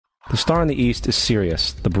The star in the east is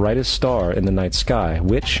Sirius, the brightest star in the night sky,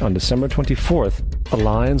 which, on December 24th,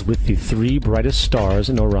 aligns with the three brightest stars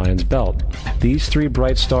in Orion's belt. These three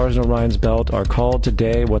bright stars in Orion's belt are called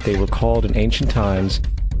today what they were called in ancient times,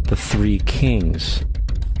 the Three Kings.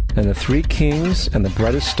 And the Three Kings and the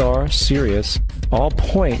brightest star, Sirius, all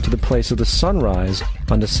point to the place of the sunrise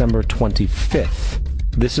on December 25th.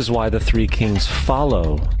 This is why the Three Kings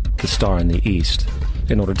follow the star in the east,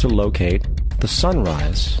 in order to locate the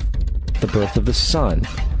sunrise, the birth of the sun.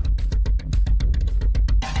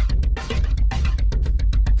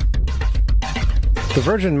 The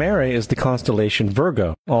Virgin Mary is the constellation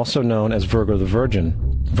Virgo, also known as Virgo the Virgin.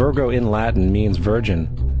 Virgo in Latin means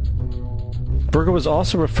virgin. Virgo is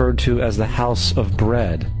also referred to as the house of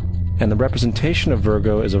bread, and the representation of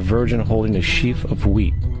Virgo is a virgin holding a sheaf of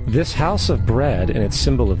wheat. This house of bread and its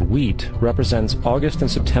symbol of wheat represents August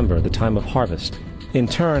and September, the time of harvest. In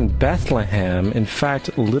turn, Bethlehem, in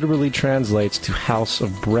fact, literally translates to house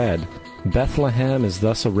of bread. Bethlehem is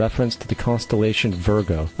thus a reference to the constellation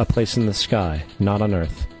Virgo, a place in the sky, not on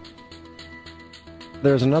earth.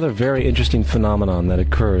 There is another very interesting phenomenon that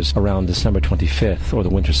occurs around December 25th, or the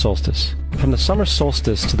winter solstice. From the summer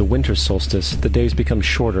solstice to the winter solstice, the days become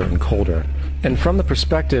shorter and colder. And from the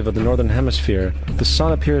perspective of the northern hemisphere, the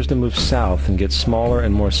sun appears to move south and get smaller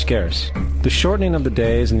and more scarce. The shortening of the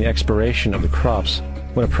days and the expiration of the crops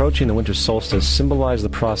when approaching the winter solstice symbolize the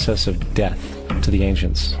process of death to the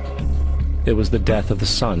ancients. It was the death of the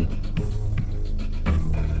sun.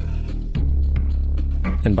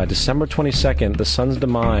 And by December 22nd, the sun's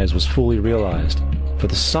demise was fully realized, for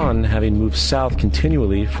the sun, having moved south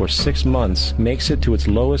continually for 6 months, makes it to its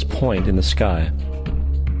lowest point in the sky.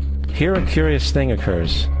 Here a curious thing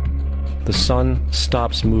occurs. The sun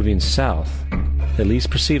stops moving south, at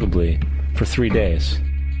least perceivably, for 3 days.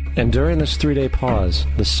 And during this 3-day pause,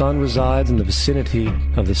 the sun resides in the vicinity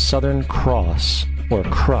of the Southern Cross, or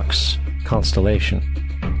Crux, constellation.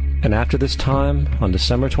 And after this time, on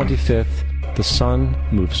December 25th, the sun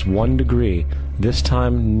moves 1 degree, this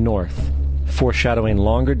time north, foreshadowing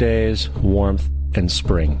longer days, warmth, and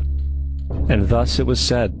spring. And thus it was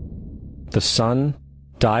said, the sun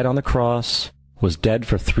died on the cross, was dead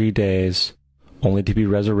for 3 days, only to be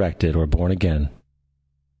resurrected or born again.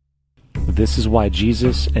 This is why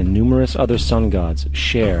Jesus and numerous other sun gods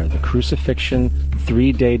share the crucifixion,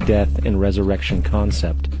 3-day death, and resurrection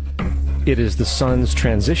concept. It is the sun's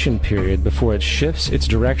transition period before it shifts its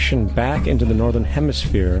direction back into the northern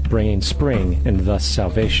hemisphere, bringing spring and thus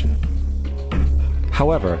salvation.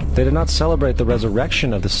 However, they did not celebrate the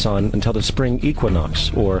resurrection of the sun until the spring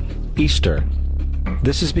equinox, or Easter.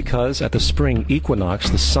 This is because at the spring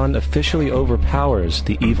equinox the sun officially overpowers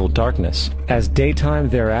the evil darkness, as daytime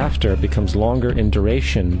thereafter becomes longer in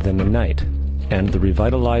duration than the night, and the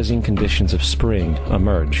revitalizing conditions of spring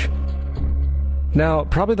emerge. Now,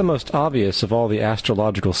 probably the most obvious of all the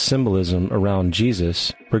astrological symbolism around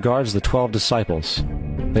Jesus regards the 12 disciples.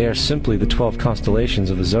 They are simply the 12 constellations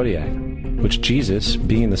of the zodiac, which Jesus,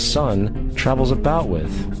 being the sun, travels about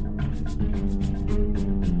with.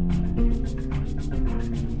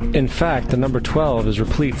 In fact, the number 12 is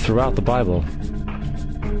replete throughout the Bible.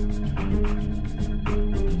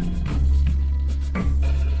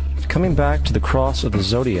 Coming back to the cross of the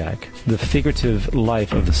zodiac, the figurative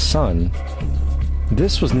life of the sun,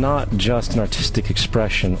 this was not just an artistic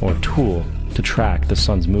expression or tool to track the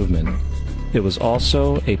sun's movement. It was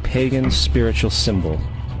also a pagan spiritual symbol,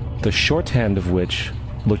 the shorthand of which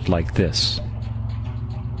looked like this.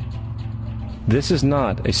 This is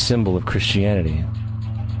not a symbol of Christianity.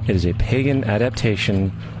 It is a pagan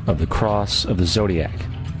adaptation of the cross of the zodiac.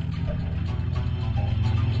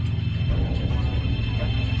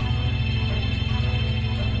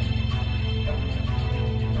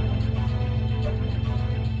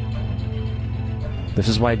 This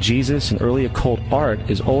is why Jesus in early occult art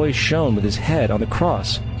is always shown with his head on the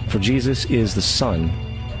cross, for Jesus is the Son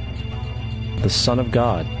of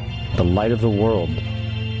God, the light of the world,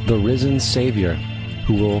 the risen Savior,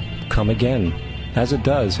 who will come again, as it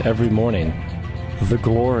does every morning, the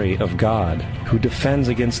glory of God, who defends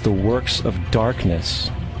against the works of darkness,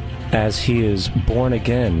 as he is born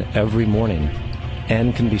again every morning,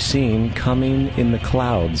 and can be seen coming in the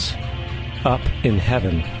clouds, up in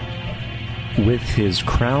heaven, with his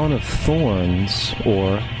crown of thorns,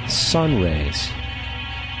 or sun rays.